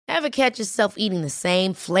Ever catch yourself eating the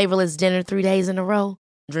same flavorless dinner 3 days in a row?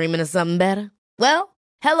 Dreaming of something better? Well,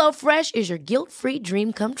 HelloFresh is your guilt-free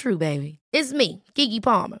dream come true, baby. It's me, Keke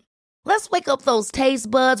Palmer. Let's wake up those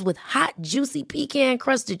taste buds with hot, juicy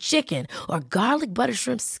pecan-crusted chicken or garlic butter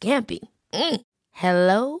shrimp scampi.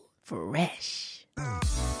 Hello Fresh.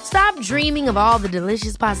 Stop dreaming of all the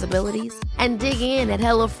delicious possibilities and dig in at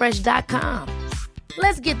HelloFresh.com.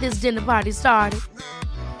 Let's get this dinner party started.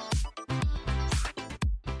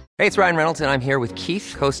 Hey, it's Ryan Reynolds, and I'm here with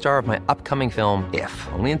Keith, co-star of my upcoming film, If,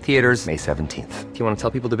 only in theaters May 17th. Do you want to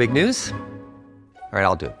tell people the big news? All right,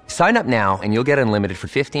 I'll do it. Sign up now and you'll get unlimited for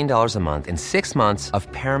 $15 a month and 6 months of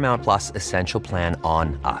Paramount Plus Essential Plan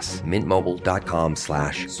on us.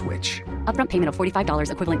 MintMobile.com/switch. Upfront payment of $45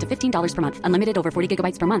 equivalent to $15 per month. Unlimited over 40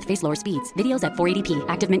 gigabytes per month. Face lower speeds. Videos at 480p.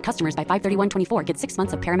 Active Mint customers by 531.24 get 6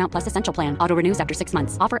 months of Paramount Plus Essential Plan. Auto renews after 6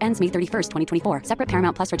 months. Offer ends May 31st, 2024. Separate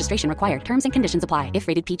Paramount Plus registration required. Terms and conditions apply if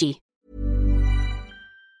rated PG.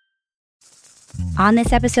 On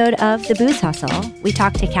this episode of The Booze Hustle, we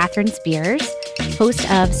talk to Katherine Spiers, host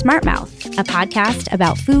of Smart Mouth, a podcast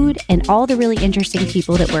about food and all the really interesting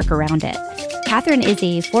people that work around it. Katherine is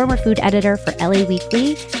a former food editor for LA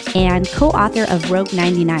Weekly and co-author of Rogue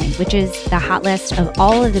 99, which is the hot list of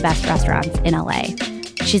all of the best restaurants in LA.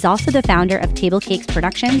 She's also the founder of Table Cakes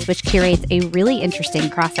Productions, which curates a really interesting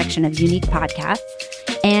cross-section of unique podcasts.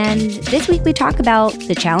 And this week we talk about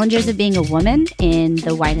the challenges of being a woman in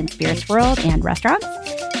the wine and spirits world and restaurants.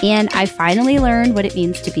 And I finally learned what it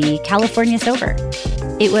means to be California sober.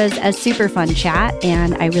 It was a super fun chat,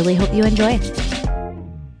 and I really hope you enjoy it.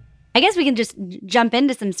 I guess we can just jump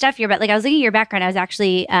into some stuff here, but like I was looking at your background, I was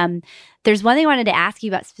actually, there's one thing I wanted to ask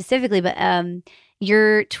you about specifically, but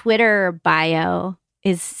your Twitter bio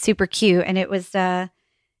is super cute, and it was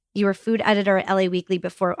you were food editor at LA Weekly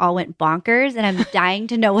before it all went bonkers, and I'm dying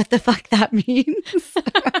to know what the fuck that means.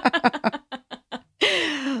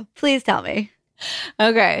 Please tell me.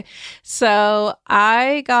 Okay, so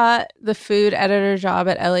I got the food editor job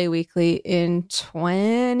at LA Weekly in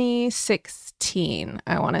 2016,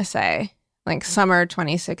 I want to say, like summer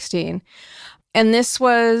 2016. And this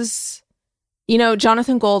was, you know,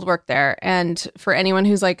 Jonathan Gold worked there. And for anyone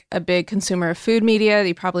who's like a big consumer of food media,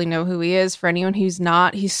 you probably know who he is. For anyone who's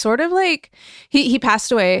not, he's sort of like, he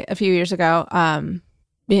passed away a few years ago,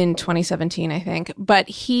 in 2017, I think. But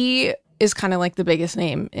he is kind of like the biggest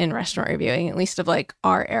name in restaurant reviewing, at least of like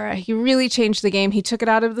our era. He really changed the game. He took it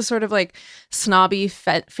out of the sort of like snobby,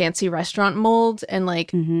 fancy restaurant mold and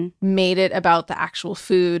like made it about the actual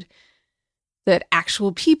food that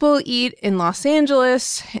actual people eat in Los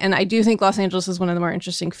Angeles. And I do think Los Angeles is one of the more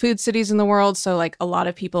interesting food cities in the world. So like a lot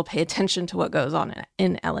of people pay attention to what goes on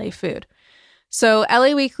in LA food. So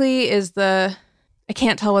LA Weekly is I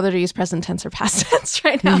can't tell whether to use present tense or past tense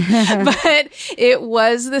right now, but it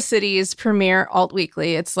was the city's premier alt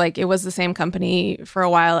weekly. It's like it was the same company for a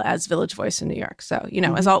while as Village Voice in New York. So, you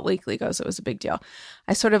know, as alt weekly goes, it was a big deal.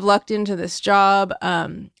 I sort of lucked into this job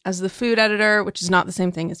as the food editor, which is not the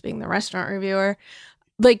same thing as being the restaurant reviewer.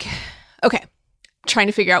 Like, okay, trying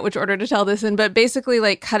to figure out which order to tell this in, but basically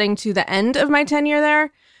like cutting to the end of my tenure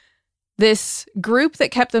there, this group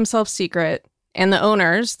that kept themselves secret, and the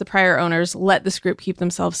owners, the prior owners, let this group keep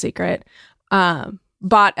themselves secret,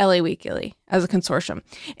 bought LA Weekly as a consortium.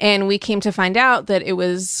 And we came to find out that it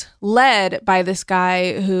was led by this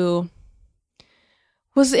guy who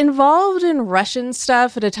was involved in Russian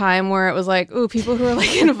stuff at a time where it was like, ooh, people who are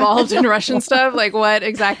like involved in Russian stuff, like what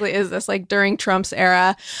exactly is this? Like during Trump's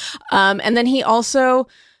era. And then he also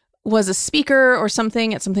was a speaker or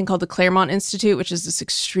something at something called the Claremont Institute, which is this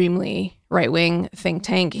extremely right-wing think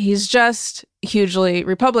tank. He's just hugely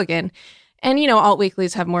Republican. And, you know, alt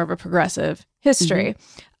weeklies have more of a progressive history.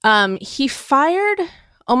 He fired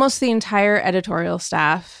almost the entire editorial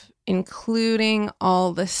staff, including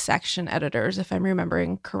all the section editors, if I'm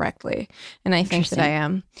remembering correctly. And I think that I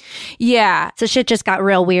am. Yeah. So shit just got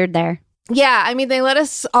real weird there. Yeah, I mean, they let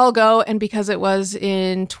us all go. And because it was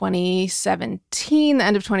in 2017, the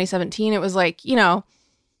end of 2017, it was like, you know,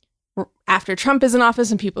 after Trump is in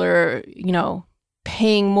office and people are, you know,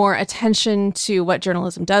 paying more attention to what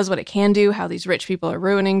journalism does, what it can do, how these rich people are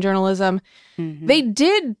ruining journalism. They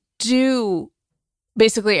did do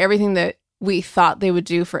basically everything that we thought they would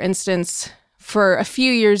do. For instance, for a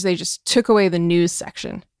few years, they just took away the news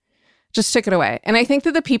section. Just took it away. And I think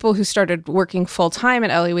that the people who started working full-time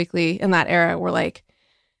at LA Weekly in that era were like,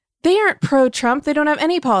 they aren't pro-Trump. They don't have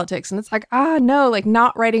any politics. And it's like, no, like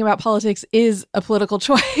not writing about politics is a political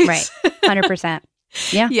choice. Right. 100%.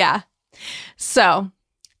 Yeah. Yeah. So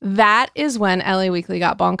that is when LA Weekly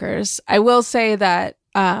got bonkers. I will say that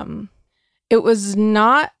it was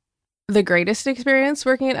not the greatest experience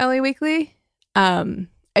working at LA Weekly.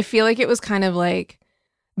 I feel like it was kind of like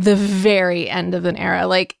the very end of an era.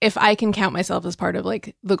 Like, if I can count myself as part of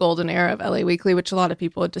like the golden era of LA Weekly, which a lot of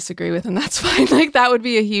people would disagree with, and that's fine. Like, that would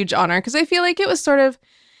be a huge honor because I feel like it was sort of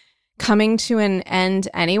coming to an end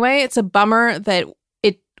anyway. It's a bummer that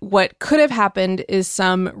what could have happened is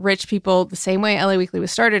some rich people, the same way LA Weekly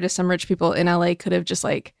was started, is some rich people in LA could have just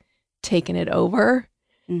like taken it over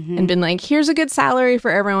and been like, here's a good salary for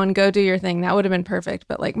everyone, go do your thing. That would have been perfect.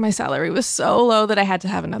 But like, my salary was so low that I had to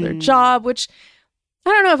have another job, which I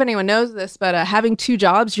don't know if anyone knows this, but having two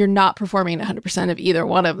jobs, you're not performing 100% of either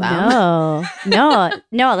one of them.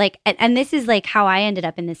 No. Like, and this is like how I ended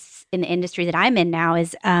up in the industry that I'm in now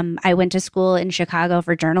is I went to school in Chicago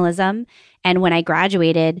for journalism. And when I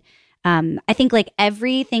graduated, I think like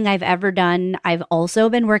everything I've ever done, I've also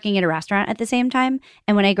been working at a restaurant at the same time.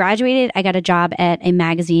 And when I graduated, I got a job at a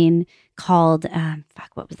magazine called,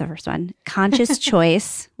 what was the first one? Conscious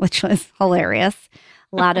Choice, which was hilarious.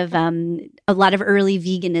 A lot of early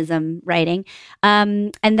veganism writing.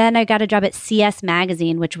 And then I got a job at CS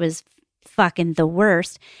Magazine, which was fucking the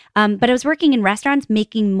worst. But I was working in restaurants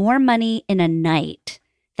making more money in a night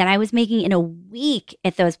than I was making in a week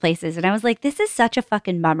at those places. And I was like, this is such a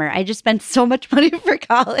fucking bummer. I just spent so much money for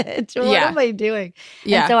college. What am I doing?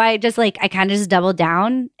 Yeah. And so I just like, I kind of just doubled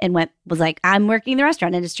down and was like, I'm working in the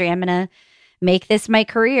restaurant industry. I'm going to make this my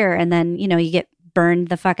career. And then, you know, you get burned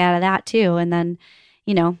the fuck out of that too. And then,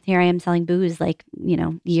 you know, here I am selling booze like, you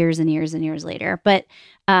know, years and years and years later. But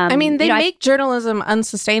I mean, they make journalism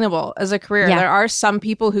unsustainable as a career. Yeah. There are some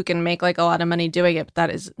people who can make like a lot of money doing it, but that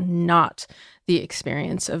is not the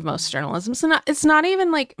experience of most journalism. So it's not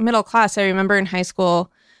even like middle class. I remember in high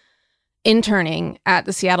school interning at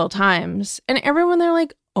the Seattle Times, and everyone there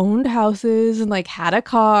like owned houses and like had a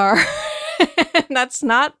car. That's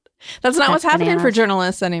not what's happening for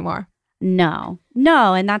journalists anymore. No.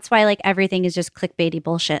 And that's why like everything is just clickbaity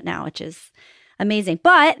bullshit now, which is amazing.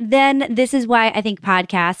 But then this is why I think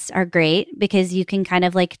podcasts are great, because you can kind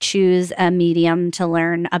of like choose a medium to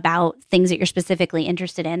learn about things that you're specifically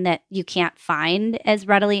interested in that you can't find as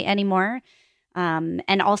readily anymore.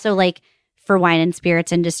 And also like for wine and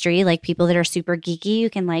spirits industry, like people that are super geeky, you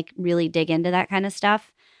can like really dig into that kind of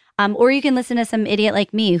stuff. Or you can listen to some idiot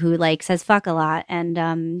like me who like says fuck a lot and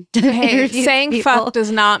hey, saying people. Fuck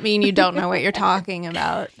does not mean you don't know what you're talking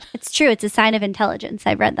about. It's true. It's a sign of intelligence.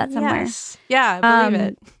 I've read that somewhere. Yes. Yeah, I believe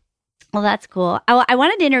it. Well, that's cool. I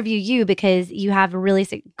wanted to interview you because you have a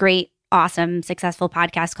really great, awesome, successful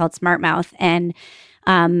podcast called Smart Mouth. And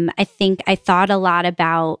I think I thought a lot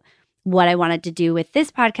about what I wanted to do with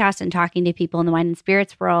this podcast and talking to people in the wine and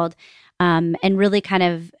spirits world. And really kind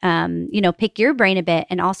of, pick your brain a bit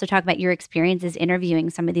and also talk about your experiences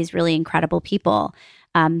interviewing some of these really incredible people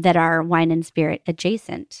that are wine and spirit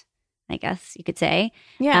adjacent, I guess you could say.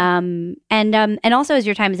 Yeah. And also as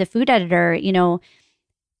your time as a food editor, you know,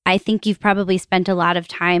 I think you've probably spent a lot of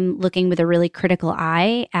time looking with a really critical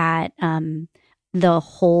eye at the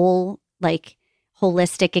whole, like,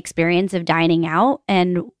 holistic experience of dining out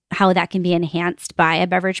and how that can be enhanced by a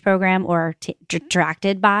beverage program or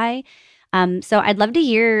detracted by. So I'd love to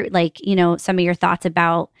hear, like, you know, some of your thoughts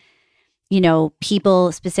about, you know,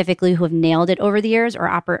 people specifically who have nailed it over the years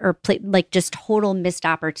or like just total missed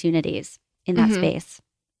opportunities in that space.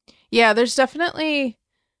 Yeah, there's definitely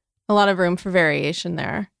a lot of room for variation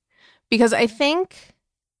there, because I think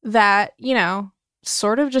that, you know,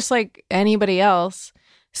 sort of just like anybody else,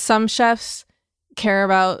 some chefs care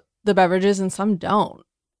about the beverages and some don't.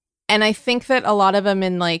 And I think that a lot of them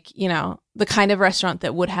in, like, you know, the kind of restaurant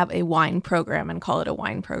that would have a wine program and call it a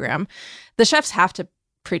wine program, the chefs have to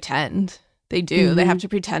pretend. They do. Mm-hmm. They have to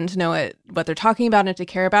pretend to know what they're talking about and to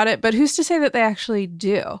care about it. But who's to say that they actually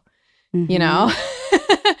do, you know?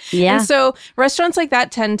 Yeah. And so restaurants like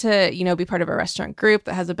that tend to, you know, be part of a restaurant group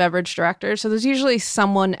that has a beverage director. So there's usually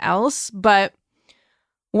someone else. But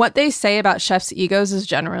what they say about chefs' egos is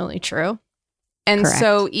generally true. And Correct.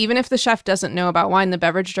 So even if the chef doesn't know about wine, the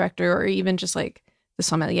beverage director, or even just like the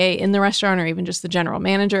sommelier in the restaurant, or even just the general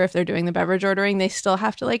manager, if they're doing the beverage ordering, they still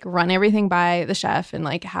have to like run everything by the chef and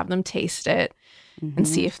like have them taste it and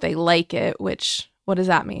see if they like it, which, what does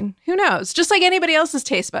that mean? Who knows? Just like anybody else's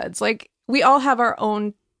taste buds. Like, we all have our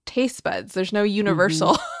own taste buds. There's no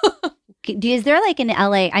universal. Is there like in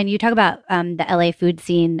LA, and you talk about the LA food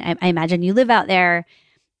scene, I imagine you live out there.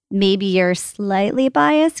 Maybe you're slightly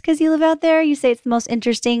biased because you live out there. You say it's the most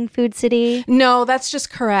interesting food city. No, that's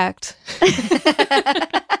just correct.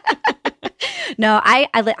 No,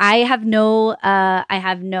 I have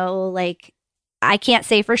no like I can't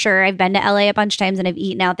say for sure. I've been to LA a bunch of times and I've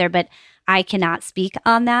eaten out there, but I cannot speak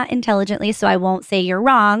on that intelligently, so I won't say you're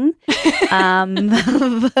wrong.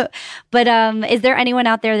 But is there anyone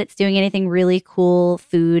out there that's doing anything really cool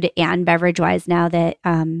food and beverage wise now that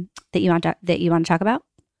that you want to talk about?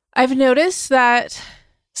 I've noticed that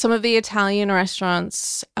some of the Italian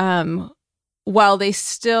restaurants, while they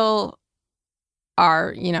still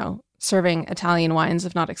are, serving Italian wines,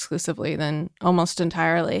 if not exclusively, then almost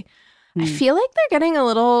entirely, I feel like they're getting a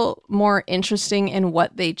little more interesting in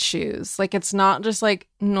what they choose. Like, it's not just like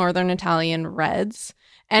Northern Italian reds.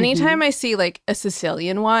 Anytime I see like a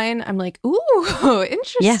Sicilian wine, I'm like, ooh,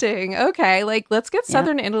 interesting. Yeah. Okay, like let's get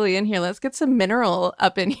Southern Italy in here. Let's get some mineral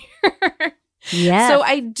up in here. Yeah. So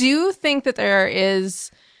I do think that there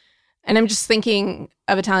is, and I'm just thinking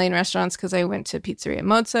of Italian restaurants because I went to Pizzeria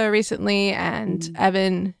Mozza recently, and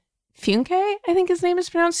Evan Funke, I think his name is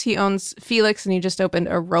pronounced. He owns Felix, and he just opened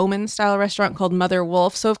a Roman-style restaurant called Mother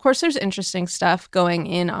Wolf. So, of course, there's interesting stuff going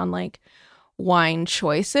in on, like, wine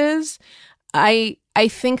choices. I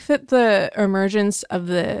think that the emergence of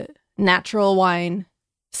the natural wine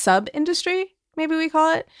sub-industry, maybe we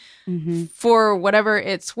call it, for whatever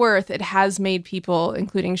it's worth, it has made people,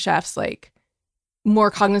 including chefs, like, more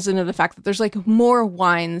cognizant of the fact that there's, like, more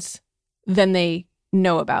wines than they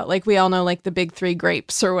know about. Like, we all know like the big three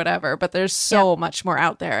grapes or whatever, but there's so much more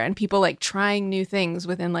out there, and people like trying new things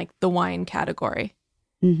within like the wine category.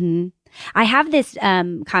 I have this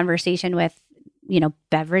conversation with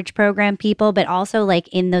beverage program people, but also like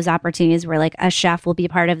in those opportunities where like a chef will be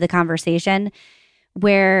part of the conversation,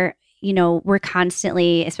 where we're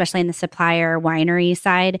constantly, especially in the supplier winery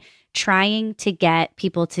side, trying to get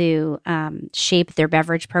people to shape their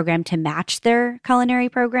beverage program to match their culinary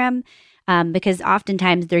program. Because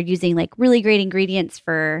oftentimes they're using like really great ingredients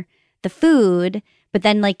for the food, but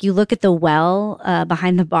then like you look at the well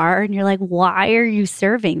behind the bar and you're like, why are you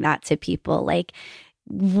serving that to people? Like,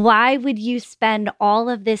 why would you spend all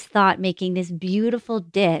of this thought making this beautiful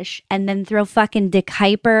dish and then throw fucking De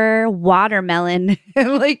Kuyper watermelon,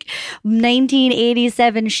 like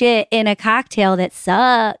 1987 shit in a cocktail that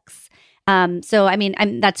sucks? So, I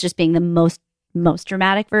mean, that's just being the most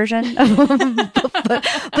dramatic version.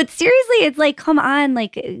 but seriously, it's like, come on,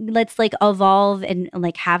 like let's like evolve and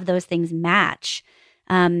like have those things match.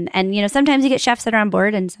 And sometimes you get chefs that are on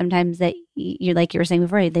board, and sometimes that you're like you were saying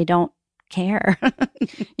before, they don't care.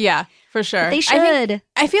 Yeah, for sure. But they should.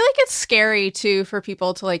 I feel like it's scary too for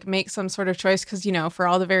people to like make some sort of choice because for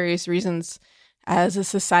all the various reasons, as a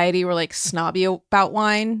society, we're like snobby about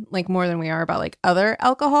wine, like more than we are about like other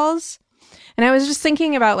alcohols. And I was just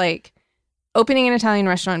thinking about like opening an Italian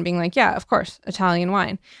restaurant and being like, yeah, of course, Italian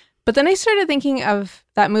wine. But then I started thinking of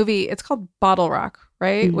that movie. It's called Bottle Rock,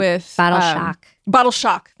 right? With Bottle Shock. Bottle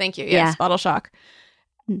Shock. Thank you. Yes, yeah. Bottle Shock.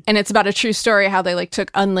 And it's about a true story how they like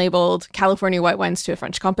took unlabeled California white wines to a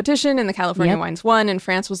French competition, and the California wines won, and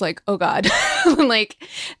France was like, oh God. Like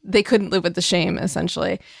they couldn't live with the shame,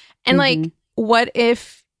 essentially. And like, what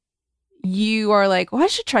if you are like, well, I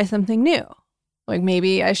should try something new. Like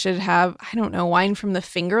maybe I should have, I don't know, wine from the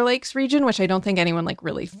Finger Lakes region, which I don't think anyone like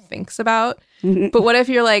really thinks about. But what if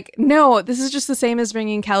you're like, no, this is just the same as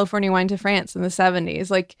bringing California wine to France in the 70s.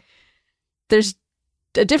 Like there's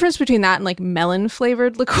a difference between that and like melon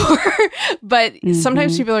flavored liqueur. But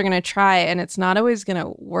sometimes people are going to try and it's not always going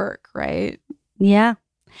to work, right? Yeah.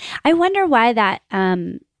 I wonder why that,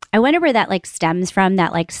 I wonder where that like stems from,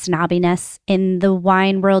 that like snobbiness in the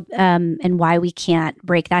wine world, and why we can't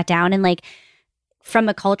break that down. And like, from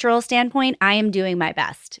a cultural standpoint, I am doing my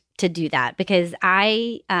best to do that because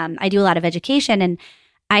I do a lot of education, and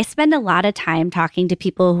I spend a lot of time talking to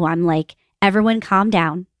people who I'm like, everyone calm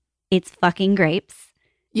down. It's fucking grapes.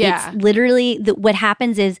 Yeah. It's literally, what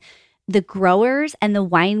happens is the growers and the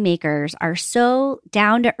winemakers are so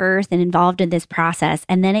down to earth and involved in this process.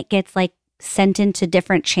 And then it gets like sent into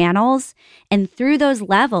different channels. And through those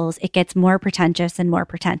levels, it gets more pretentious and more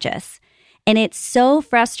pretentious. And it's so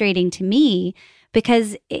frustrating to me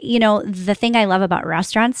because, the thing I love about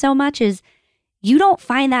restaurants so much is you don't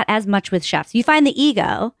find that as much with chefs. You find the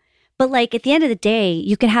ego, but like at the end of the day,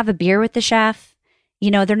 you can have a beer with the chef.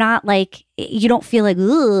 They're not like, you don't feel like,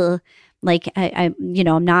 ugh, like I'm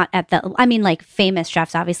not at the, I mean, like famous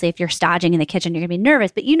chefs, obviously, if you're staging in the kitchen, you're gonna be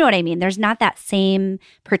nervous, but you know what I mean? There's not that same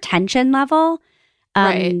pretension level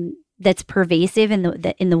that's pervasive in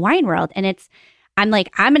the wine world. And I'm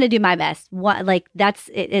like, I'm going to do my best.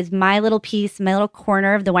 It is my little piece, my little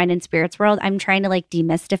corner of the wine and spirits world. I'm trying to like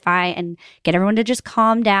demystify and get everyone to just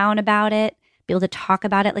calm down about it, be able to talk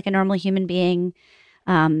about it like a normal human being.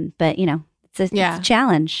 But it's a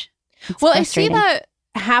challenge. It's well, I see that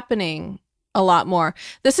happening a lot more.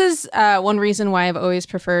 This is one reason why I've always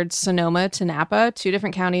preferred Sonoma to Napa, 2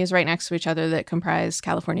 different counties right next to each other that comprise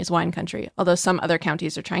California's wine country, although some other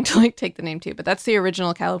counties are trying to like take the name too, but that's the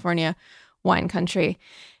original California wine country.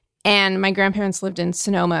 And my grandparents lived in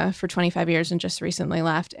Sonoma for 25 years and just recently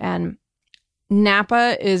left. And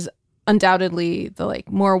Napa is undoubtedly the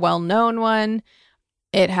like more well-known one.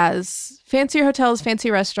 It has fancier hotels,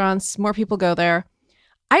 fancy restaurants, more people go there.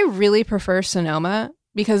 I really prefer Sonoma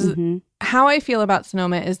because how I feel about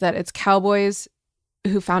Sonoma is that it's cowboys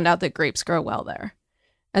who found out that grapes grow well there,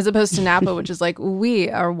 as opposed to Napa, which is like, we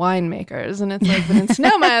are winemakers. And it's like, but in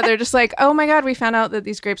Sonoma, they're just like, oh my God, we found out that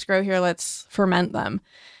these grapes grow here. Let's ferment them.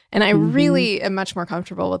 And I really am much more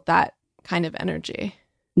comfortable with that kind of energy.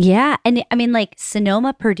 Yeah. And I mean, like,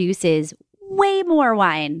 Sonoma produces way more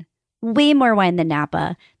wine than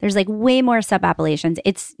Napa. There's like way more sub-appellations.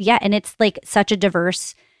 And it's like such a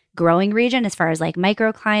diverse growing region as far as like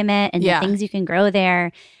microclimate and the things you can grow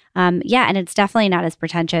there. And it's definitely not as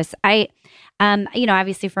pretentious.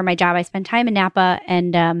 Obviously for my job, I spend time in Napa,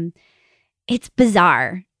 and it's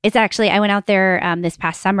bizarre. It's actually, I went out there this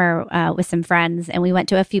past summer with some friends, and we went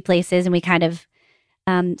to a few places, and we kind of,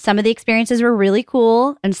 some of the experiences were really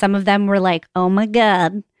cool, and some of them were like, oh my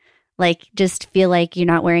God, like just feel like you're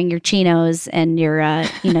not wearing your chinos, and you're,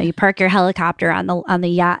 you park your helicopter on the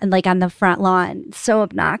yacht and like on the front lawn. It's so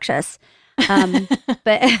obnoxious.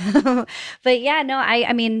 But yeah, no,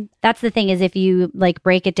 I mean, that's the thing is if you like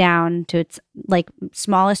break it down to its like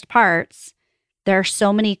smallest parts, there are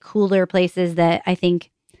so many cooler places that I think,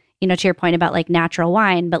 to your point about like natural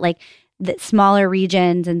wine, but like the smaller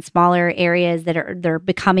regions and smaller areas they're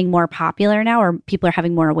becoming more popular now, or people are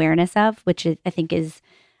having more awareness of, which I think is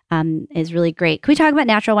really great. Can we talk about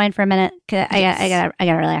natural wine for a minute? I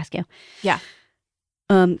gotta really ask you. Yeah.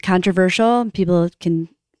 Controversial. People can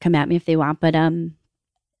come at me if they want, but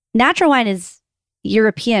natural wine is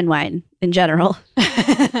European wine in general.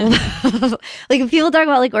 Like if people talk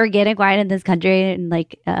about like organic wine in this country, and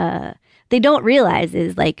like they don't realize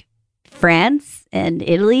is like France and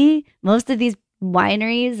Italy, most of these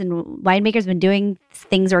wineries and winemakers have been doing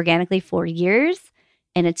things organically for years.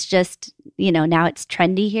 And it's just, now it's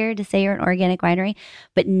trendy here to say you're an organic winery.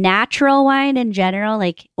 But natural wine in general,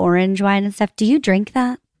 like orange wine and stuff, do you drink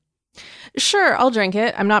that? Sure, I'll drink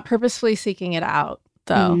it. I'm not purposefully seeking it out,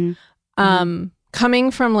 though.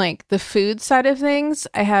 Coming from like the food side of things,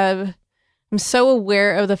 I'm so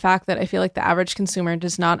aware of the fact that I feel like the average consumer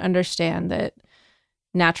does not understand that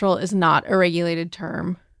natural is not a regulated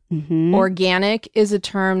term. Organic is a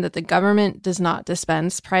term that the government does not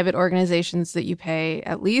dispense. Private organizations that you pay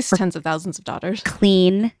at least tens of thousands of dollars.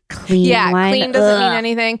 Clean wine. Clean doesn't mean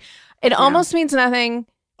anything. It almost means nothing.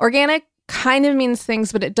 Organic kind of means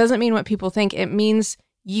things, but it doesn't mean what people think. It means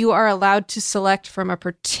you are allowed to select from a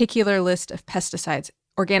particular list of pesticides.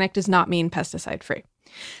 Organic does not mean pesticide free.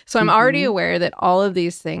 So I'm already aware that all of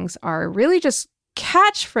these things are really just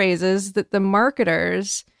catchphrases that the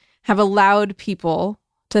marketers have allowed people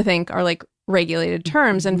to think are like regulated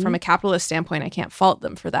terms. And from a capitalist standpoint, I can't fault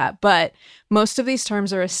them for that. But most of these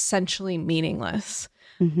terms are essentially meaningless.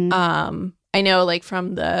 I know like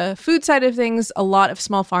from the food side of things, a lot of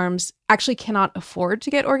small farms actually cannot afford to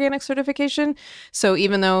get organic certification. So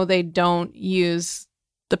even though they don't use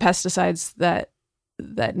the pesticides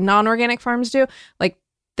that non-organic farms do, like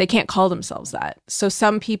they can't call themselves that. So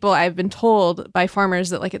some people, I've been told by farmers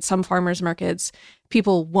that like at some farmers markets,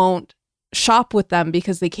 people won't shop with them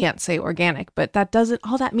because they can't say organic. But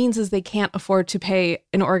all that means is they can't afford to pay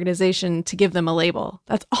an organization to give them a label.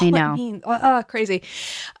 That's all it means. Crazy.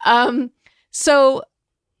 So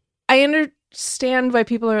I understand why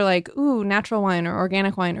people are like, ooh, natural wine or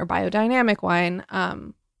organic wine or biodynamic wine,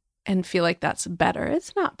 and feel like that's better.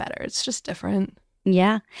 It's not better. It's just different.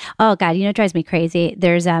 Yeah. Oh God, it drives me crazy.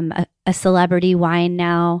 There's a celebrity wine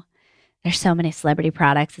now. There's so many celebrity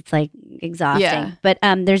products. It's like exhausting. Yeah. But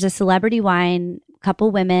there's a celebrity wine,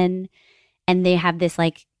 couple women, and they have this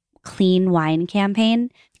like clean wine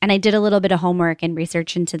campaign. And I did a little bit of homework and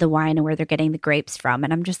research into the wine and where they're getting the grapes from.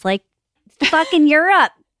 And I'm just like, fucking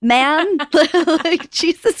Europe, man. Like,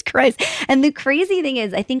 Jesus Christ. And the crazy thing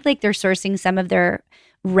is, I think like they're sourcing some of their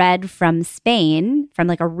red from Spain, from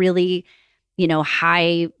like a really,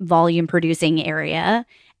 high volume producing area.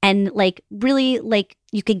 And like really like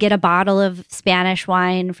you could get a bottle of Spanish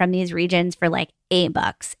wine from these regions for like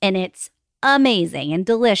 $8. And it's amazing and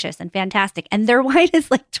delicious and fantastic. And their wine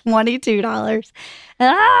is like $22.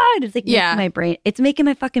 It's like making my brain. It's making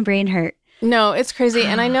my fucking brain hurt. No, it's crazy.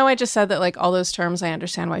 And I know I just said that like all those terms, I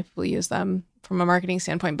understand why people use them from a marketing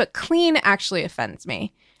standpoint, but clean actually offends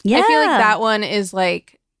me. Yeah. I feel like that one is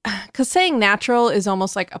like, because saying natural is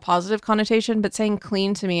almost like a positive connotation, but saying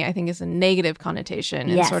clean to me, I think, is a negative connotation.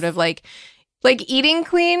 And sort of like eating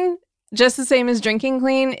clean, just the same as drinking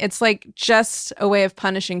clean. It's like just a way of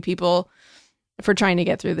punishing people for trying to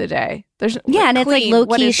get through the day. There's and it's clean, like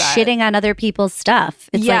low-key shitting on other people's stuff.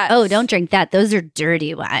 It's like, oh, don't drink that. Those are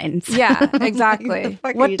dirty wines. Yeah, exactly.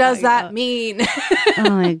 What does that mean? Oh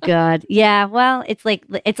my God. Yeah, well, it's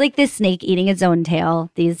like this snake eating its own tail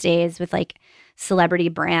these days with like celebrity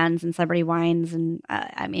brands and celebrity wines. And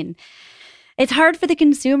I mean, it's hard for the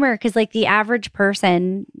consumer because like the average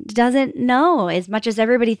person doesn't know as much as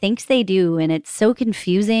everybody thinks they do. And it's so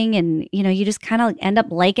confusing. And, you know, you just kind of end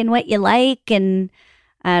up liking what you like. And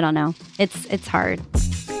I don't know. It's hard.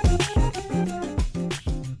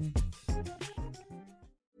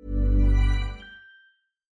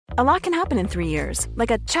 A lot can happen in 3 years,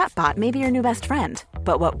 like a chatbot may be your new best friend.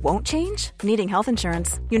 But what won't change? Needing health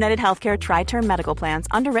insurance. United Healthcare Tri-Term Medical Plans,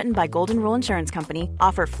 underwritten by Golden Rule Insurance Company,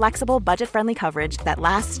 offer flexible, budget-friendly coverage that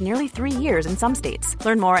lasts nearly 3 years in some states.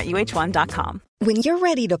 Learn more at uh1.com. When you're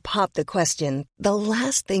ready to pop the question, the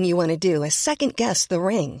last thing you want to do is second-guess the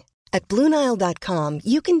ring. At BlueNile.com,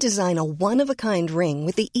 you can design a one-of-a-kind ring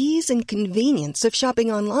with the ease and convenience of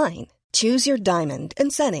shopping online. Choose your diamond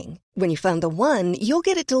and setting. When you find the one, you'll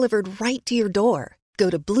get it delivered right to your door. Go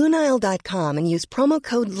to BlueNile.com and use promo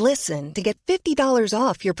code LISTEN to get $50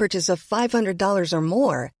 off your purchase of $500 or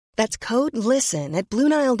more. That's code LISTEN at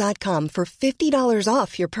BlueNile.com for $50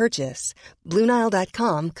 off your purchase.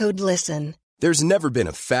 BlueNile.com, code LISTEN. There's never been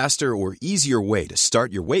a faster or easier way to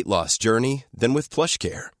start your weight loss journey than with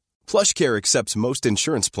PlushCare. PlushCare accepts most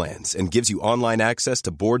insurance plans and gives you online access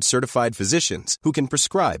to board-certified physicians who can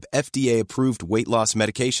prescribe FDA-approved weight loss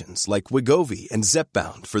medications like Wegovy and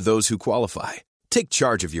Zepbound for those who qualify. Take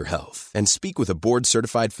charge of your health and speak with a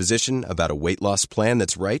board-certified physician about a weight loss plan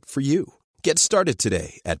that's right for you. Get started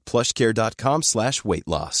today at plushcare.com/weight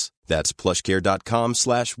loss. That's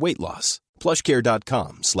plushcare.com/weight loss.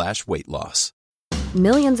 plushcare.com/weight loss.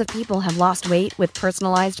 Millions of people have lost weight with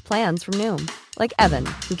personalized plans from Noom. Like Evan,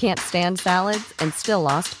 who can't stand salads and still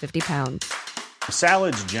lost 50 pounds.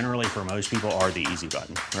 Salads generally for most people are the easy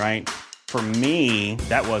button, right? For me,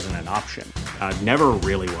 that wasn't an option. I never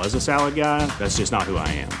really was a salad guy. That's just not who I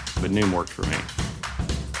am. But Noom worked for me.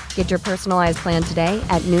 Get your personalized plan today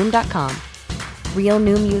at Noom.com. Real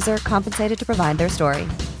Noom user compensated to provide their story.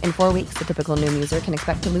 In 4 weeks, the typical Noom user can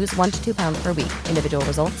expect to lose 1 to 2 pounds per week. Individual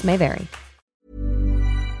results may vary.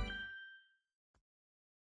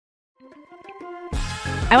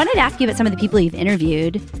 I wanted to ask you about some of the people you've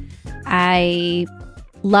interviewed. I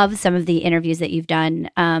love some of the interviews that you've done.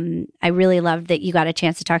 I really loved that you got a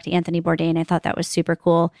chance to talk to Anthony Bourdain. I thought that was super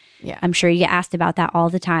cool. Yeah. I'm sure you get asked about that all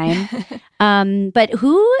the time. But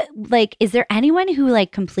is there anyone who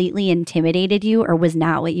completely intimidated you or was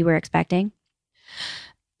not what you were expecting?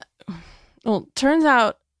 Well, turns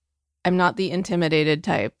out I'm not the intimidated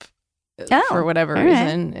type for whatever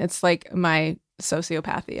reason. Right. It's like my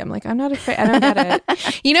sociopathy. I'm like, I'm not afraid. I don't get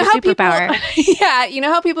it. You know how people, you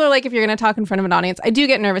know how people are like, if you're going to talk in front of an audience, I do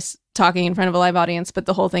get nervous talking in front of a live audience, but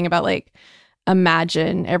the whole thing about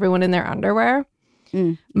imagine everyone in their underwear.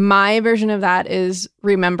 My version of that is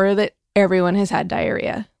remember that everyone has had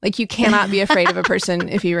diarrhea. You cannot be afraid of a person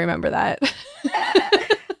if you remember that.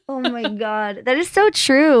 Oh my God. That is so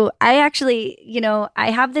true. I actually, I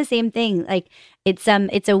have the same thing. It's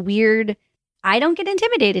a weird, I don't get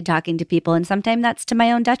intimidated talking to people. And sometimes that's to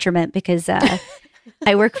my own detriment because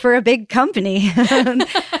I work for a big company.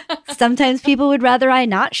 Sometimes people would rather I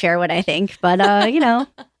not share what I think, but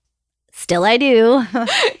still I do.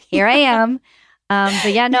 Here I am.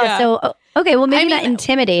 But yeah, no. Yeah. So, okay, well, maybe not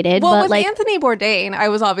intimidated. Well, but with Anthony Bourdain, I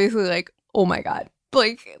was obviously like, oh my God,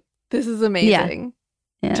 this is amazing.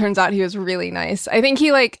 Yeah. Turns out he was really nice. I think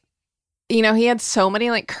he he had so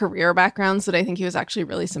many career backgrounds that I think he was actually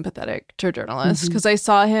really sympathetic to journalists because I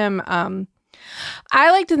saw him.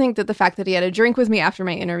 I like to think that the fact that he had a drink with me after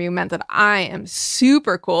my interview meant that I am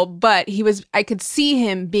super cool, but I could see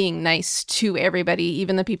him being nice to everybody,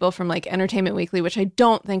 even the people from Entertainment Weekly, which I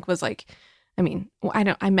don't think was I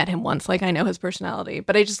met him once, I know his personality,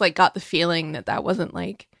 but I just got the feeling that wasn't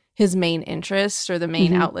his main interest or the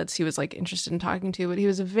main outlets he was interested in talking to, but he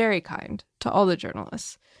was very kind to all the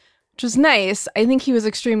journalists, which was nice. I think he was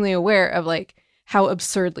extremely aware of how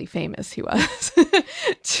absurdly famous he was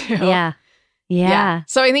too. Yeah.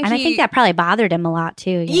 So I think I think that probably bothered him a lot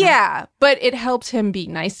too. Yeah, but it helped him be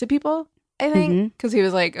nice to people, I think, because he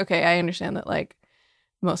was like, okay, I understand that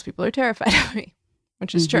most people are terrified of me,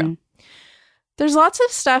 which is true. There's lots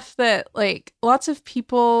of stuff that lots of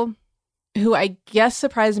people who I guess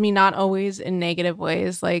surprised me, not always in negative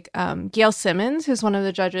ways, like Gail Simmons, who's one of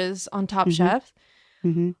the judges on Top Chef.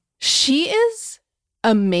 Mm-hmm. She is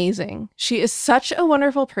amazing. She is such a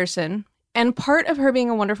wonderful person. And part of her being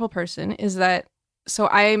a wonderful person is that, so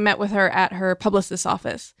I met with her at her publicist's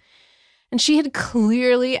office, and she had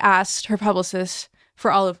clearly asked her publicist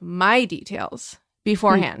for all of my details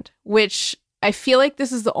beforehand, which I feel like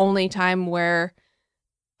this is the only time where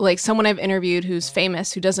like someone I've interviewed who's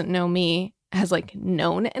famous, who doesn't know me, has like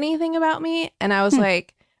known anything about me. And I was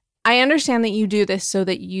like, I understand that you do this so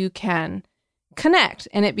that you can connect,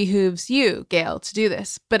 and it behooves you, Gail, to do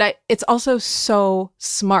this. But it's also so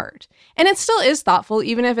smart. And it still is thoughtful,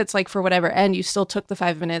 even if it's like for whatever end, you still took the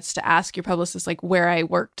 5 minutes to ask your publicist like where I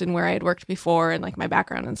worked and where I had worked before and like my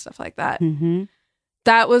background and stuff like that. Mm-hmm.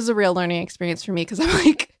 That was a real learning experience for me, because I'm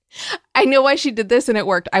like, I know why she did this and it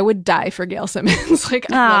worked. I would die for Gail Simmons.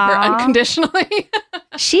 Like, I love her unconditionally.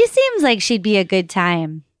 She seems like she'd be a good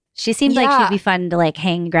time. She seemed like she'd be fun to like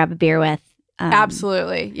hang and grab a beer with.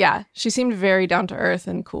 Absolutely. Yeah. She seemed very down to earth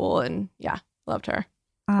and cool, and yeah, loved her.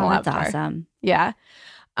 Oh, that's awesome. Yeah.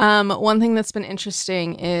 One thing that's been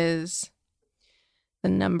interesting is the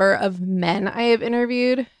number of men I have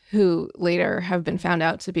interviewed who later have been found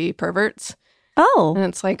out to be perverts. Oh. And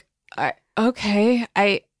it's like,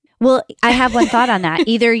 Well, I have one thought on that.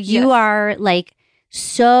 Either you are like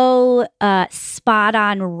so spot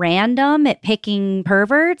on random at picking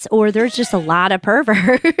perverts, or there's just a lot of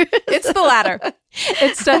perverts. It's the latter.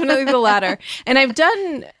 It's definitely the latter. And I've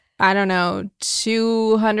done, I don't know,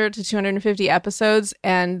 200 to 250 episodes,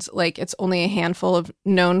 and like it's only a handful of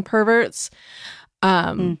known perverts.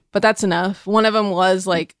 But that's enough. One of them was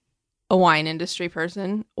like a wine industry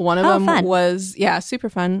person. One of them was, super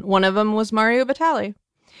fun. One of them was Mario Batali.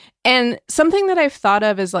 And something that I've thought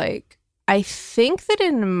of is like, I think that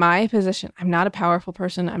in my position, I'm not a powerful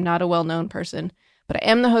person. I'm not a well-known person, but I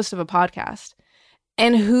am the host of a podcast.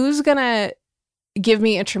 And who's going to give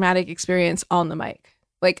me a traumatic experience on the mic?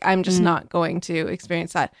 Like, I'm just not going to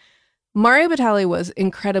experience that. Mario Batali was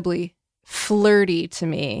incredibly flirty to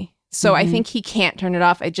me. So I think he can't turn it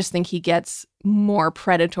off. I just think he gets more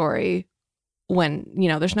predatory when,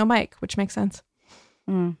 there's no mic, which makes sense.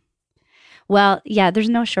 Well, yeah, there's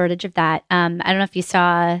no shortage of that. I don't know if you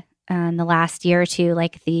saw in the last year or two,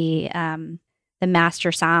 like the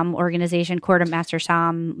Master Som organization, Court of Master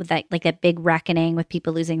Som, with that big reckoning with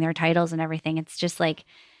people losing their titles and everything. It's just like,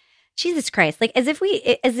 Jesus Christ, like as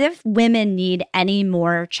if women need any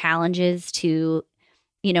more challenges to,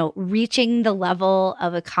 reaching the level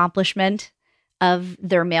of accomplishment of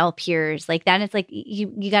their male peers. Like then it's like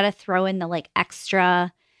you got to throw in the like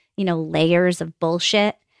extra, layers of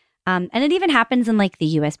bullshit. And it even happens in like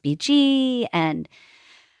the USBG, and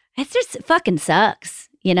it just fucking sucks,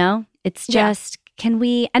 It's just, can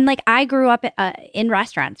we, and like I grew up in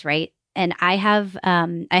restaurants, right? And I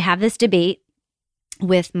have this debate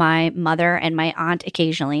with my mother and my aunt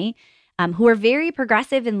occasionally, who are very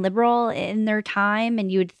progressive and liberal in their time.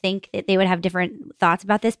 And you would think that they would have different thoughts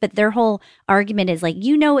about this, but their whole argument is like,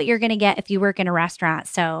 what you're going to get if you work in a restaurant.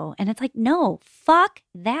 So, and it's like, no, fuck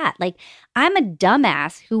that. Like, I'm a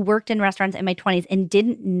dumbass who worked in restaurants in my 20s and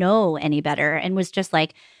didn't know any better, and was just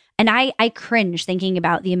like, and I cringe thinking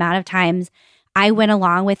about the amount of times I went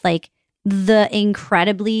along with like the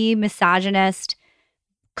incredibly misogynist,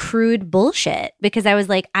 crude bullshit, because I was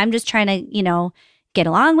like, I'm just trying to, get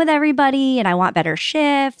along with everybody, and I want better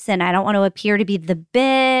shifts, and I don't want to appear to be the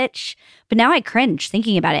bitch. But now I cringe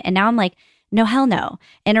thinking about it. And now I'm like, no, hell no.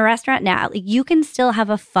 In a restaurant now, like, you can still have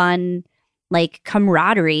a fun, like,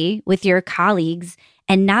 camaraderie with your colleagues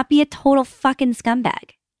and not be a total fucking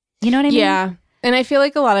scumbag. You know what I mean? Yeah. And I feel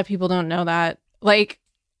like a lot of people don't know that. Like,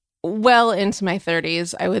 well into my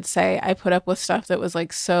 30s, I would say I put up with stuff that was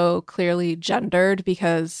like so clearly gendered,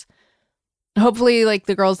 because hopefully like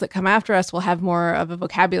the girls that come after us will have more of a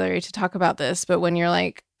vocabulary to talk about this. But when you're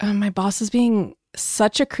like, oh, my boss is being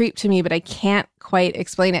such a creep to me, but I can't quite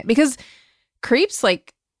explain it, because creeps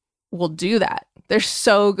like will do that. They're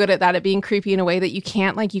so good at that, at being creepy in a way that you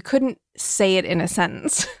can't, like, you couldn't say it in a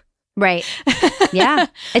sentence. Right. Yeah,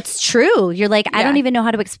 it's true. You're like, I don't even know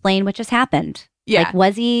how to explain what just happened. Yeah. Like,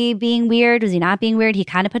 was he being weird? Was he not being weird? He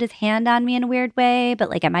kind of put his hand on me in a weird way, but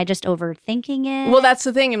like, am I just overthinking it? Well, that's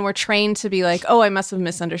the thing. And we're trained to be like, oh, I must have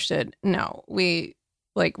misunderstood. No, we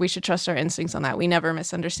should trust our instincts on that. We never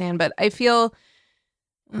misunderstand. But I feel,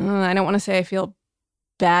 I don't want to say I feel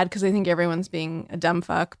bad, because I think everyone's being a dumb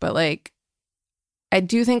fuck. But like, I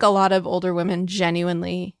do think a lot of older women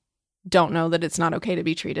genuinely don't know that it's not okay to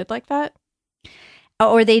be treated like that.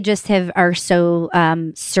 Or they just are so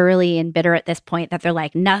surly and bitter at this point that they're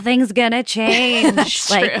like, nothing's gonna change. That's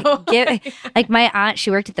like, true. like my aunt, she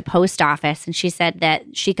worked at the post office, and she said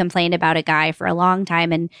that she complained about a guy for a long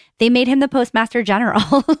time, and they made him the postmaster general.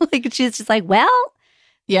 Like she's just like, well,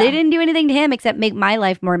 they didn't do anything to him except make my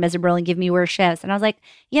life more miserable and give me worse shifts. And I was like,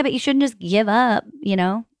 yeah, but you shouldn't just give up.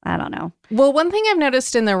 I don't know. Well, one thing I've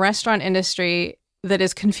noticed in the restaurant industry that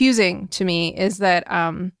is confusing to me is that,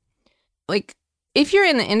 like, if you're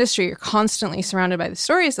in the industry, you're constantly surrounded by the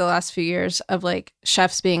stories the last few years of like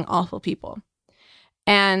chefs being awful people.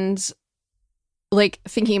 And like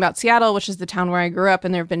thinking about Seattle, which is the town where I grew up,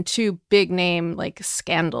 and there have been 2 big name like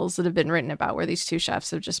scandals that have been written about where these 2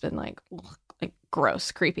 chefs have just been like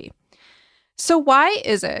gross, creepy. So why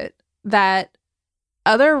is it that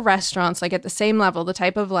other restaurants, like at the same level, the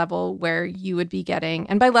type of level where you would be getting,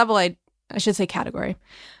 and by level, I should say category,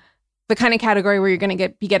 the kind of category where you're going to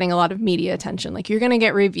be getting a lot of media attention. Like you're going to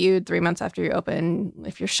get reviewed 3 months after you open.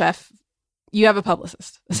 If you're chef, you have a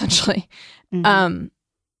publicist, essentially. Mm-hmm.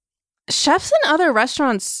 Chefs in other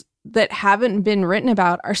restaurants that haven't been written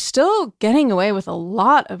about are still getting away with a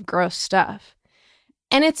lot of gross stuff.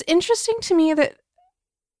 And it's interesting to me that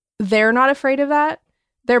they're not afraid of that.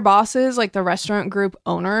 Their bosses, like the restaurant group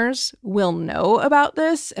owners, will know about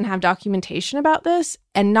this and have documentation about this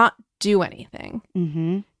and not do anything.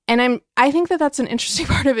 Mm-hmm. And I think that that's an interesting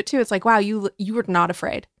part of it too. It's like, wow, you were not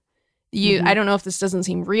afraid. I don't know if this doesn't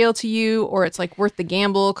seem real to you, or it's like worth the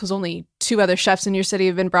gamble because only 2 other chefs in your city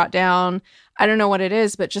have been brought down. I don't know what it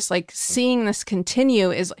is, but just like seeing this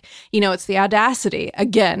continue is, it's the audacity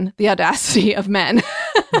of men.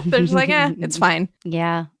 They're just like, it's fine.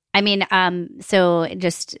 Yeah. I mean, so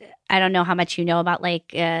just, I don't know how much you know about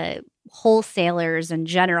like wholesalers in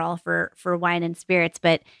general for wine and spirits,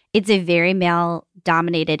 but it's a very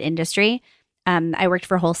male-dominated industry. I worked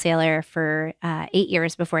for a wholesaler for 8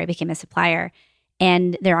 years before I became a supplier,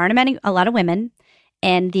 and there aren't a lot of women.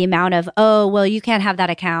 And the amount of, oh, well, you can't have that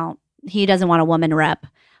account. He doesn't want a woman rep,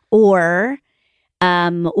 or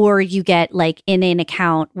you get like in an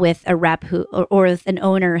account with a rep or with an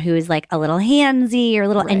owner who is like a little handsy or a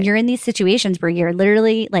little, and you're in these situations where you're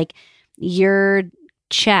literally like your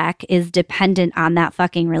check is dependent on that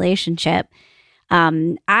fucking relationship.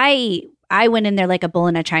 I went in there like a bull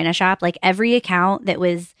in a china shop. Like every account that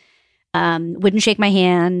was wouldn't shake my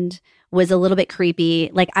hand, was a little bit creepy.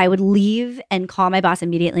 Like I would leave and call my boss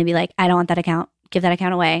immediately and be like, I don't want that account. Give that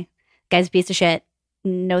account away. Guy's a piece of shit.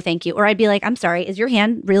 No, thank you. Or I'd be like, I'm sorry, is your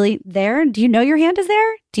hand really there? Do you know your hand is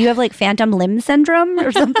there? Do you have like phantom limb syndrome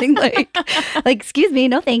or something? like, excuse me,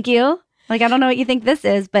 no, thank you. Like, I don't know what you think this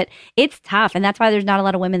is, but it's tough. And that's why there's not a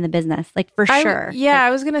lot of women in the business, like for sure. Yeah, I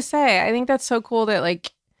was going to say, I think that's so cool that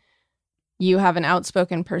like you have an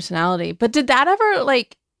outspoken personality. But did that ever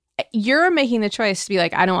like, you're making the choice to be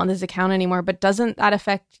like, I don't want this account anymore, but doesn't that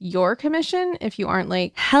affect your commission if you aren't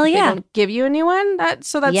like, hell yeah, they don't give you a new one? That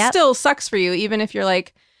still sucks for you, even if you're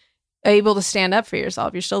like able to stand up for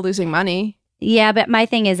yourself, you're still losing money. Yeah, but my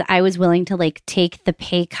thing is I was willing to like take the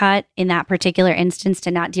pay cut in that particular instance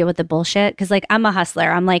to not deal with the bullshit. Cause like I'm a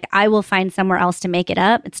hustler. I'm like, I will find somewhere else to make it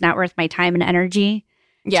up. It's not worth my time and energy.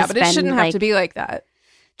 Yeah, but it shouldn't have to be like that.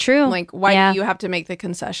 True. Like, why do you have to make the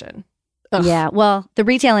concession? Ugh. Yeah, well, the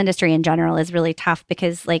retail industry in general is really tough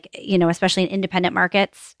because, like, you know, especially in independent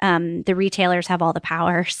markets, the retailers have all the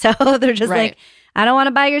power. So they're just like, I don't want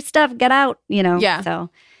to buy your stuff. Get out, you know? Yeah. So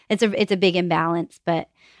it's a big imbalance. But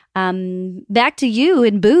back to you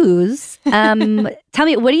in booze. Tell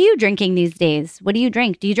me, what are you drinking these days? What do you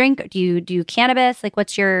drink? Do you do cannabis? Like,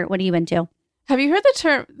 what are you into? Have you heard the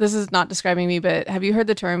term, this is not describing me, but have you heard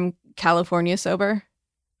the term California sober?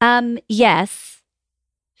 Yes.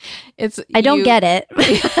 I don't get it.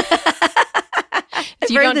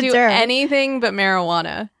 You don't do anything but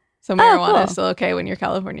marijuana. So marijuana is still okay when you're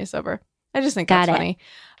California sober. I just think that's funny.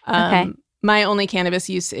 Okay. My only cannabis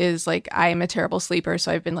use is like I'm a terrible sleeper,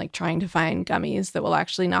 so I've been like trying to find gummies that will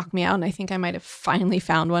actually knock me out. And I think I might have finally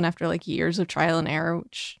found one after like years of trial and error,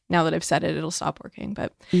 which now that I've said it, it'll stop working.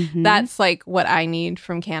 But that's like what I need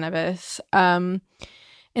from cannabis. In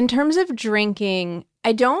terms of drinking,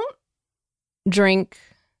 I don't drink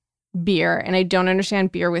beer, and I don't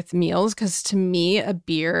understand beer with meals because to me a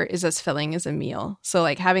beer is as filling as a meal. So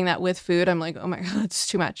like having that with food, I'm like, oh my god, it's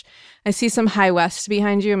too much. I see some High West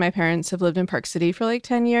behind you, and my parents have lived in Park City for like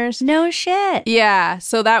 10 years. No shit. Yeah,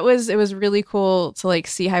 so it was really cool to like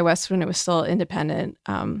see High West when it was still independent.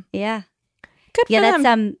 Yeah, good for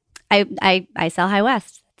them. That's I sell High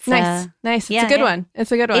West. Nice. It's a good one.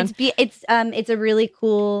 It's a good one. It's a really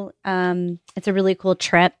cool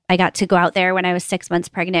trip. I got to go out there when I was 6 months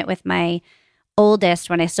pregnant with my oldest,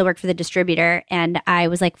 when I still worked for the distributor, and I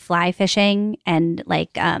was like fly fishing and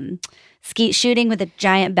like skeet shooting with a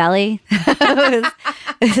giant belly.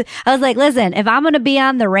 I was like, listen, if I'm going to be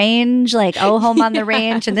on the range, like home on the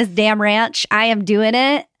range and this damn ranch, I am doing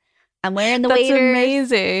it. I'm wearing the waders. That's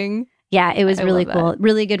amazing. Yeah, it was really cool.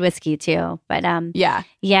 Really good whiskey too. But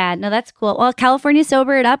yeah, no, that's cool. Well, California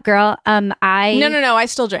sobered up, girl. No, I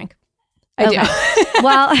still drink. I do.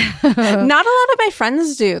 Well, not a lot of my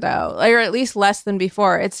friends do though, or at least less than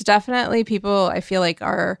before. It's definitely people I feel like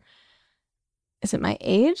are, is it my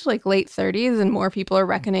age, like late 30s, and more people are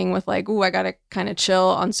reckoning with like, ooh, I gotta kind of chill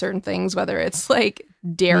on certain things, whether it's like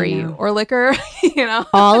dairy or liquor,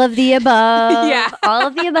 all of the above. Yeah, all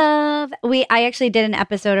of the above. I actually did an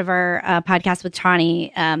episode of our podcast with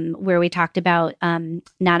Tawny where we talked about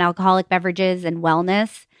non-alcoholic beverages and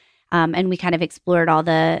wellness. And we kind of explored all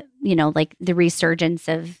the, like the resurgence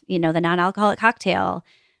of, the non-alcoholic cocktail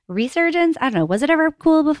resurgence. I don't know. Was it ever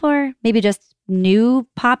cool before? Maybe just new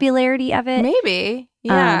popularity of it? Maybe.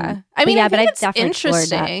 Yeah. I think it's definitely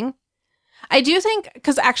interesting. I do think,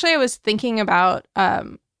 because actually I was thinking about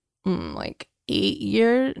like 8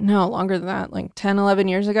 years, no, longer than that, like 10, 11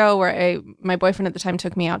 years ago, where my boyfriend at the time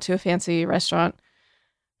took me out to a fancy restaurant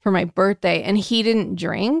for my birthday, and he didn't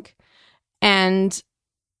drink. And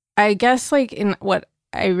I guess like in what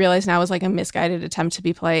I realize now was like a misguided attempt to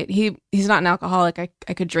be polite. He's not an alcoholic.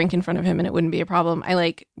 I could drink in front of him and it wouldn't be a problem. I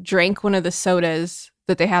like drank one of the sodas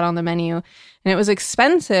that they had on the menu, and it was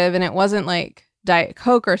expensive, and it wasn't like Diet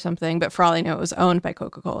Coke or something, but for all I know, it was owned by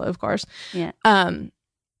Coca-Cola, of course. Yeah.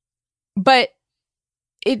 But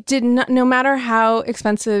it did not, no matter how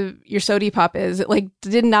expensive your sody pop is, it like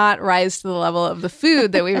did not rise to the level of the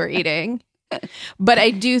food that we were eating. But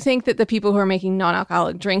I do think that the people who are making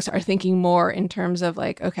non-alcoholic drinks are thinking more in terms of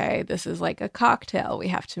like, okay, this is like a cocktail. We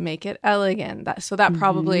have to make it elegant. That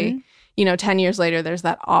probably, 10 years later, there's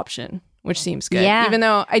that option, which seems good. Yeah. Even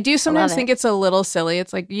though I do sometimes think it's a little silly.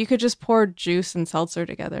 It's like you could just pour juice and seltzer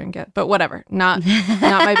together and but whatever, not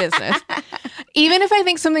my business. Even if I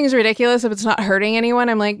think something is ridiculous, if it's not hurting anyone,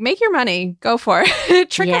 I'm like, make your money, go for it.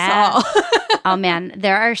 Trick us all. Oh man,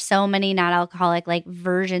 there are so many non-alcoholic like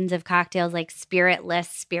versions of cocktails, like spiritless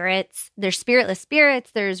spirits. There's spiritless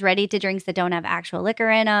spirits. There's ready to drinks that don't have actual liquor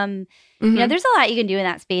in them. Mm-hmm. There's a lot you can do in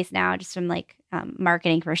that space now, just from like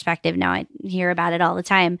marketing perspective. Now I hear about it all the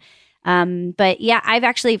time. But yeah, I've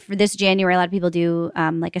actually, for this January, a lot of people do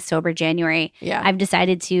like a sober January. Yeah, I've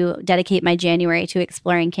decided to dedicate my January to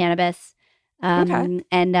exploring cannabis. And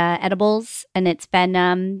edibles, and it's been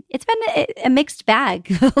a mixed bag,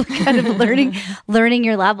 kind of learning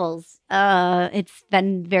your levels. It's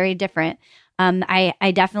been very different.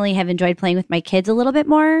 I definitely have enjoyed playing with my kids a little bit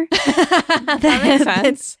more that makes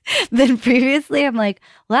sense. than previously. I'm like,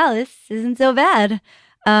 wow, this isn't so bad.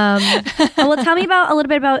 Well, tell me a little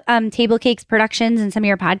bit about Table Cakes Productions and some of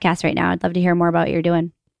your podcasts right now. I'd love to hear more about what you're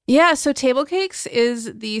doing. Yeah, so Table Cakes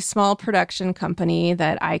is the small production company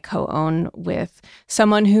that I co-own with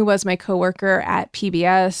someone who was my coworker at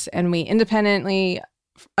PBS, and we independently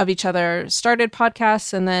of each other started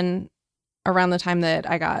podcasts. And then around the time that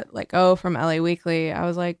I got let go from LA Weekly, I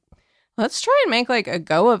was like, let's try and make like a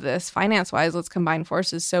go of this finance-wise. Let's combine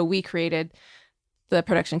forces. So we created the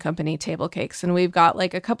production company Table Cakes, and we've got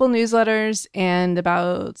like a couple newsletters and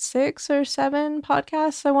about 6 or 7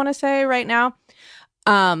 podcasts, I want to say, right now.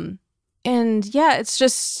 And yeah, it's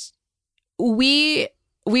just, we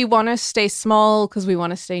want to stay small because we want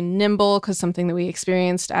to stay nimble, because something that we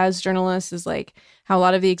experienced as journalists is like how a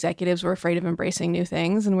lot of the executives were afraid of embracing new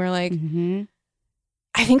things. And we're like,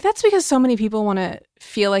 I think that's because so many people want to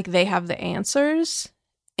feel like they have the answers.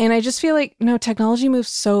 And I just feel like, no, technology moves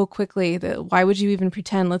so quickly that why would you even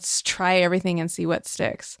pretend? Let's try everything and see what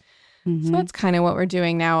sticks. So that's kind of what we're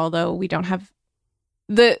doing now, although we don't have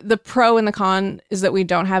the pro and the con is that we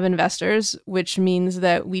don't have investors, which means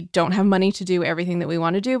that we don't have money to do everything that we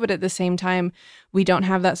want to do. But at the same time, we don't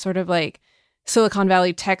have that sort of like Silicon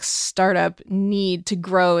Valley tech startup need to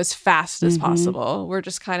grow as fast as possible. We're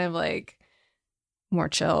just kind of like more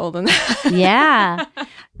chill than that. Yeah.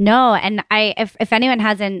 No. And if anyone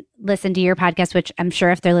hasn't listened to your podcast, which I'm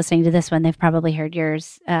sure if they're listening to this one, they've probably heard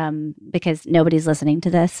yours because nobody's listening to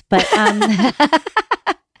this. But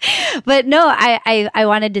but no, I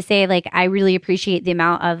wanted to say, like, I really appreciate the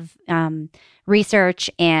amount of research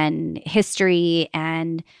and history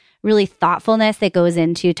and really thoughtfulness that goes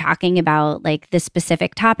into talking about like the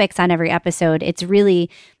specific topics on every episode. It's really,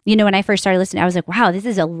 when I first started listening, I was like, wow, this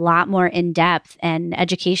is a lot more in depth and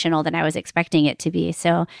educational than I was expecting it to be.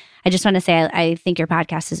 So I just want to say, I think your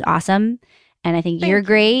podcast is awesome. And I think you're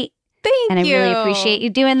great. Thank and you. I really appreciate you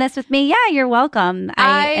doing this with me. Yeah, you're welcome.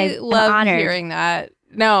 I love honored. hearing that.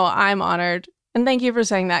 No, I'm honored. And thank you for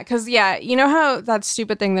saying that. Because, yeah, you know how that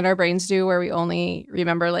stupid thing that our brains do where we only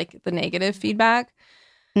remember, like, the negative feedback?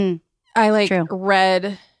 I, true.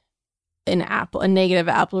 read a negative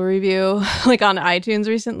Apple review, like, on iTunes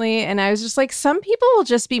recently. And I was just like, some people will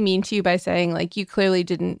just be mean to you by saying, like, you clearly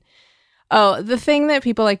didn't. Oh, the thing that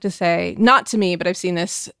people like to say, not to me, but I've seen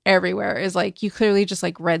this everywhere, is like, you clearly just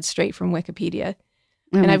like read straight from Wikipedia.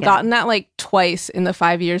 And I've gotten that like twice in the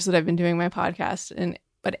 5 years that I've been doing my podcast.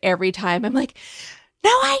 But every time I'm like, no,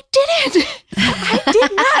 I didn't. I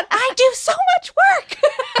did not. I do so much work.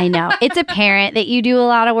 I know. It's apparent that you do a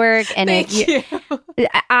lot of work. And Thank you.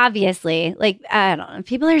 Obviously, like, I don't know.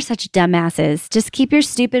 People are such dumbasses. Just keep your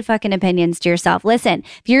stupid fucking opinions to yourself. Listen,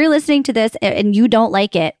 if you're listening to this and you don't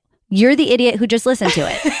like it, you're the idiot who just listened to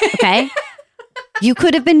it, okay? You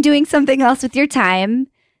could have been doing something else with your time.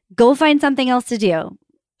 Go find something else to do.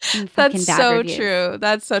 That's so true.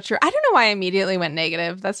 That's so true. I don't know why I immediately went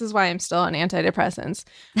negative. This is why I'm still on antidepressants,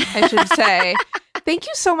 I should say. Thank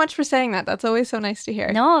you so much for saying that. That's always so nice to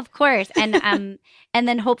hear. No, of course. And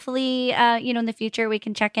then hopefully, in the future we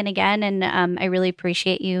can check in again. And I really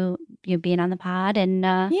appreciate you being on the pod. And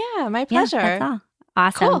yeah, my pleasure. Yeah, that's all.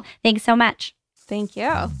 Awesome. Cool. Thanks so much. Thank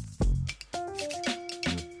you.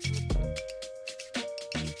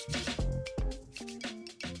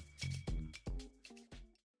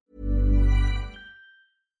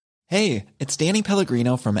 Hey, it's Danny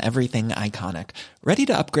Pellegrino from Everything Iconic. Ready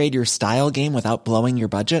to upgrade your style game without blowing your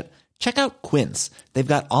budget? Check out Quince. They've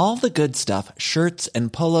got all the good stuff, shirts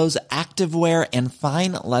and polos, activewear, and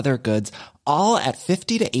fine leather goods, all at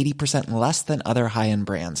 50 to 80% less than other high-end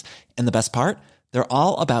brands. And the best part? They're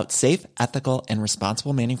all about safe, ethical, and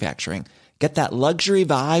responsible manufacturing. Get that luxury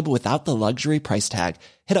vibe without the luxury price tag.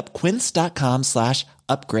 Hit up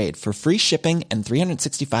quince.com/upgrade for free shipping and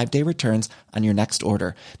 365-day returns on your next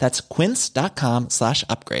order. That's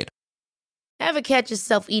quince.com/upgrade. Ever catch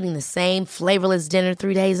yourself eating the same flavorless dinner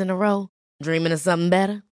 3 days in a row? Dreaming of something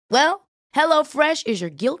better? Well, HelloFresh is your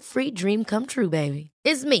guilt-free dream come true, baby.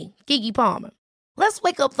 It's me, Keke Palmer. Let's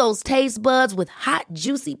wake up those taste buds with hot,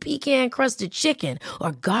 juicy pecan-crusted chicken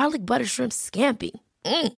or garlic butter shrimp scampi.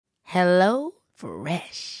 Hello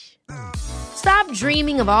Fresh. Stop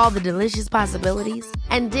dreaming of all the delicious possibilities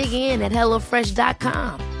and dig in at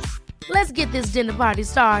HelloFresh.com. Let's get this dinner party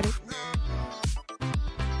started.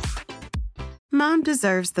 Mom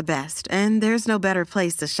deserves the best, and there's no better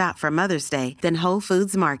place to shop for Mother's Day than Whole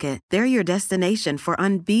Foods Market. They're your destination for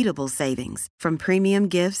unbeatable savings, from premium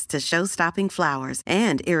gifts to show-stopping flowers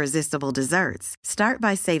and irresistible desserts. Start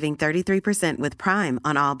by saving 33% with Prime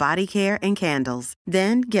on all body care and candles.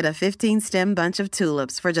 Then get a 15-stem bunch of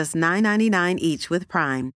tulips for just $9.99 each with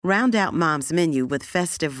Prime. Round out Mom's menu with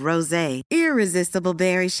festive rosé, irresistible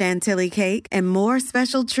berry chantilly cake, and more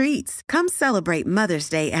special treats. Come celebrate Mother's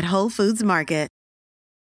Day at Whole Foods Market.